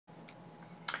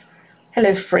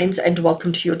Hello friends, and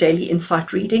welcome to your daily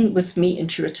insight reading with me,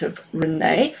 Intuitive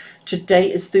Rene.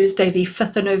 Today is Thursday the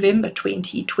 5th of November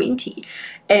 2020,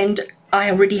 and I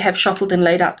already have shuffled and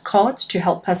laid out cards to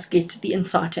help us get the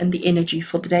insight and the energy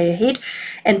for the day ahead.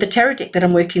 And the tarot deck that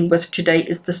I'm working with today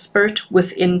is the Spirit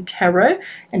Within Tarot,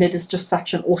 and it is just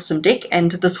such an awesome deck.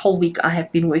 And this whole week I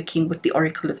have been working with the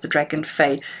Oracle of the Dragon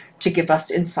Fae to give us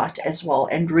insight as well,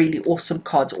 and really awesome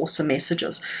cards, awesome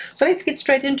messages. So let's get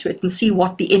straight into it and see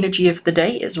what the energy of the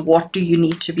day is. What do you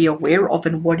need to be aware of,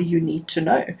 and what do you need to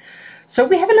know? So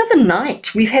we have another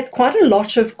Knight. We've had quite a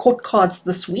lot of court cards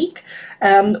this week,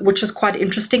 which is quite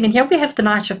interesting. And here we have the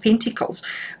Knight of Pentacles.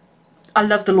 I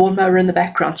love the lawnmower in the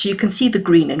background, so you can see the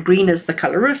green, and green is the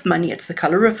color of money. It's the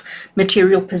color of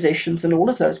material possessions and all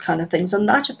of those kind of things. And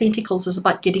Knight of Pentacles is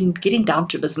about getting down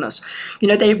to business. You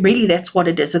know, that's what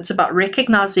it is. It's about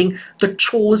recognizing the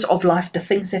chores of life, the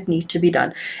things that need to be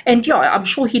done. And yeah, I'm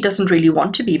sure he doesn't really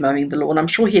want to be mowing the lawn. I'm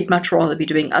sure he'd much rather be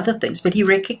doing other things, but he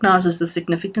recognizes the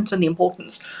significance and the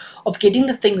importance of getting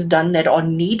the things done that are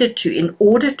needed to in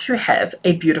order to have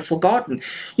a beautiful garden.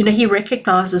 You know, he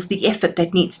recognizes the effort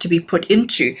that needs to be put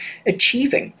into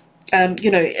achieving.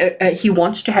 He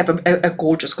wants to have a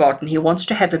gorgeous garden. He wants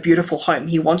to have a beautiful home.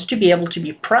 He wants to be able to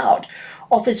be proud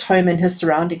of his home and his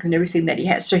surroundings and everything that he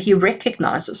has. So he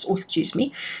recognizes,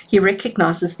 he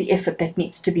recognizes the effort that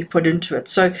needs to be put into it.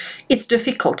 So it's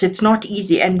difficult. It's not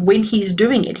easy. And when he's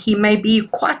doing it, he may be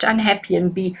quite unhappy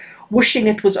and be wishing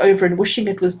it was over and wishing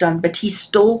it was done, but he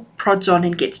still prods on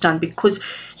and gets done because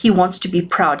he wants to be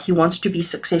proud. He wants to be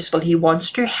successful. He wants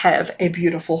to have a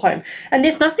beautiful home. And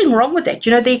there's nothing wrong with that.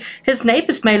 You know, his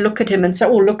neighbors may look at him and say,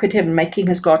 oh, look at him making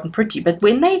his garden pretty. But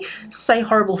when they say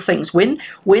horrible things, when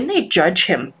they judge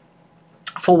him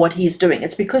for what he's doing,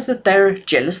 it's because that they're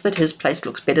jealous that his place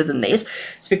looks better than theirs.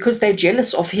 It's because they're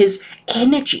jealous of his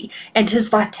energy and his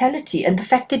vitality and the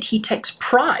fact that he takes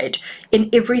pride in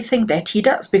everything that he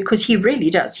does, because he really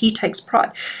does. He takes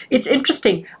pride. It's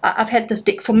interesting. I've had this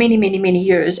deck for many, many, many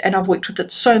years, and I've worked with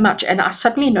it so much, and I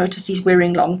suddenly notice he's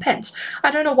wearing long pants.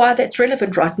 I don't know why that's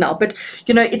relevant right now, but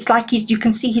you know, it's like you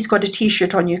can see he's got a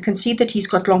t-shirt on. You can see that he's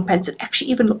got long pants. It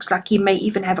actually even looks like he may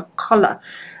even have a collar,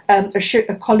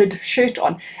 a collared shirt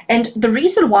on. And the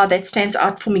reason why that stands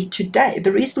out for me today,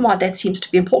 the reason why that seems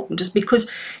to be important, is because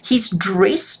he's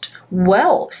dressed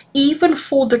well, even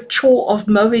for the chore of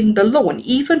mowing the lawn,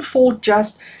 even for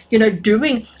just, you know,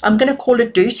 doing, I'm going to call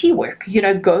it dirty work, you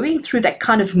know, going through that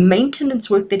kind of maintenance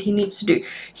work that he needs to do.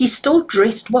 He's still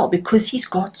dressed well because he's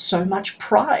got so much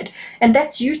pride. And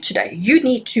that's you today. You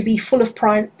need to be full of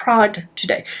pride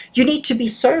today. You need to be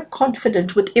so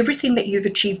confident with everything that you've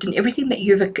achieved and everything that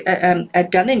you've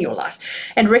done in your life,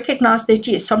 and recognize that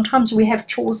yes, sometimes we have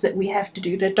chores that we have to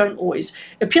do that don't always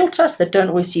appeal to us, that don't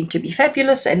always seem to be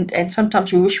fabulous, and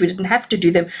sometimes we wish we didn't have to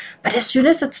do them. But as soon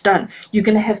as it's done, you're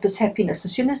going to have this happiness.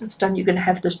 As soon as it's done, you're going to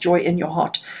have this joy in your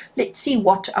heart. Let's see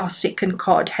what our second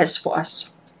card has for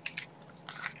us.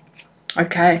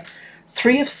 Okay,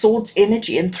 Three of Swords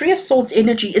energy. And Three of Swords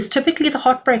energy is typically the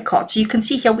heartbreak card. So you can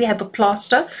see here we have a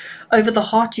plaster over the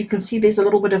heart. You can see there's a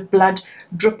little bit of blood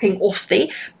dripping off there.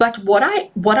 But what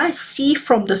I see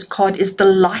from this card is the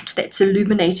light that's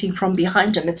illuminating from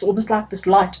behind him. It's almost like this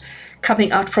light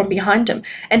coming out from behind him.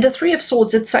 And the Three of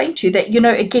Swords, it's saying to you that, you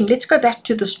know, again, let's go back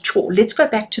to this chore. Let's go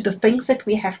back to the things that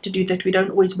we have to do that we don't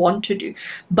always want to do,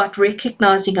 but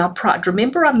recognizing our pride.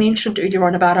 Remember, I mentioned earlier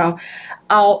on about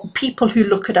our people who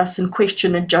look at us and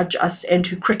question and judge us and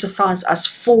who criticize us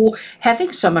for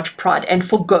having so much pride and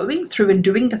for going through and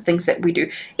doing the things that we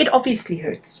do. It obviously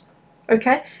hurts.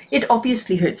 Okay, it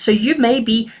obviously hurts. So you may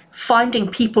be finding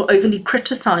people overly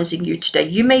criticizing you today.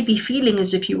 You may be feeling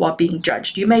as if you are being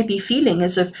judged. You may be feeling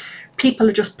as if people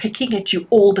are just picking at you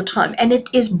all the time, and it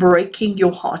is breaking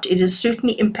your heart. It is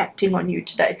certainly impacting on you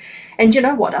today. And you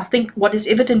know what? I think what is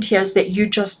evident here is that you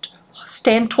just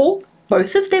stand tall.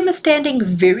 Both of them are standing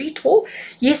very tall.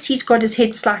 Yes, he's got his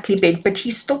head slightly bent, but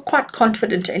he's still quite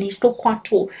confident and he's still quite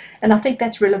tall. And I think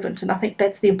that's relevant, and I think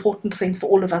that's the important thing for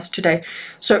all of us today.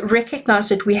 So recognize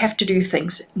that we have to do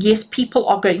things. Yes, people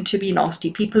are going to be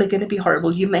nasty. People are going to be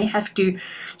horrible. You may have to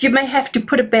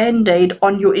put a band-aid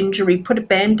on your injury, put a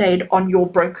band-aid on your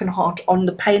broken heart, on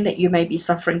the pain that you may be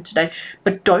suffering today.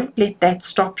 But don't let that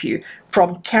stop you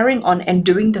from carrying on and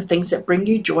doing the things that bring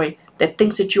you joy, the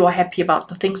things that you are happy about,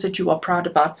 the things that you are proud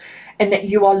about, and that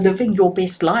you are living your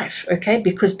best life, okay?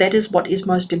 Because that is what is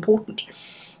most important.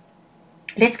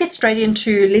 Let's get straight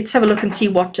into, let's have a look and see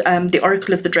what the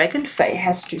Oracle of the Dragon Fae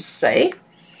has to say.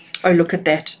 Oh, look at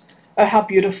that. Oh, how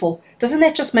beautiful. Doesn't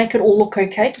that just make it all look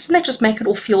okay? Doesn't that just make it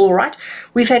all feel all right?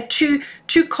 We've had two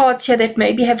cards here that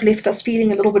maybe have left us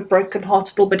feeling a little bit broken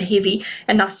hearted, a little bit heavy,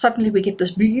 and now suddenly we get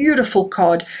this beautiful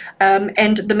card,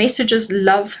 and the message is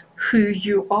love who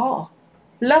you are.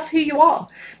 Love who you are,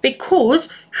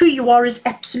 because who you are is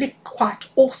absolutely quite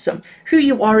awesome. Who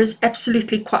you are is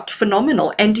absolutely quite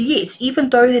phenomenal. And yes,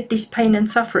 even though that there's pain and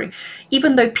suffering,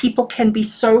 even though people can be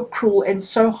so cruel and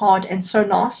so hard and so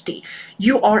nasty,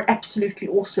 you are absolutely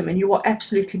awesome and you are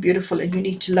absolutely beautiful, and you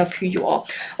need to love who you are.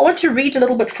 I want to read a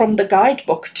little bit from the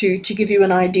guidebook to give you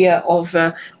an idea of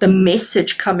the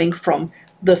message coming from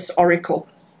this oracle.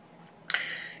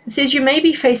 It says you may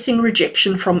be facing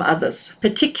rejection from others,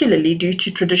 particularly due to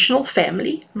traditional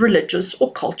family, religious,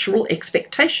 or cultural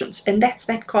expectations. And that's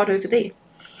that card over there.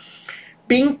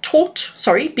 Being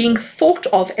thought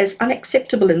of as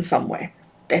unacceptable in some way.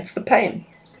 That's the pain.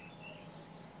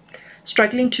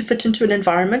 Struggling to fit into an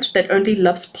environment that only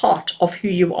loves part of who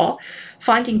you are.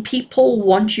 Finding people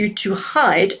want you to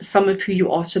hide some of who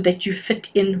you are so that you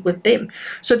fit in with them.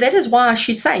 So that is why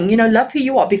she's saying, you know, love who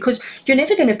you are, because you're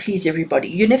never going to please everybody.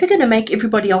 You're never going to make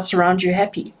everybody else around you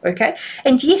happy, okay?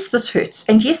 And yes, this hurts.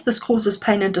 And yes, this causes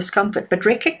pain and discomfort. But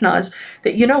recognize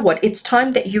that, you know what, it's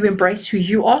time that you embrace who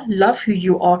you are, love who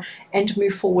you are, and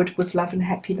move forward with love and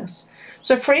happiness.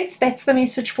 So friends, that's the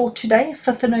message for today,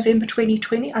 5th of November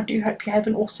 2020. I do hope you have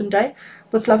an awesome day.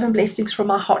 With love and blessings from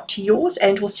my heart to yours,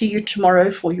 and we'll see you tomorrow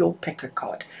for your pick a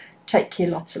card. Take care,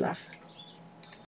 lots of love.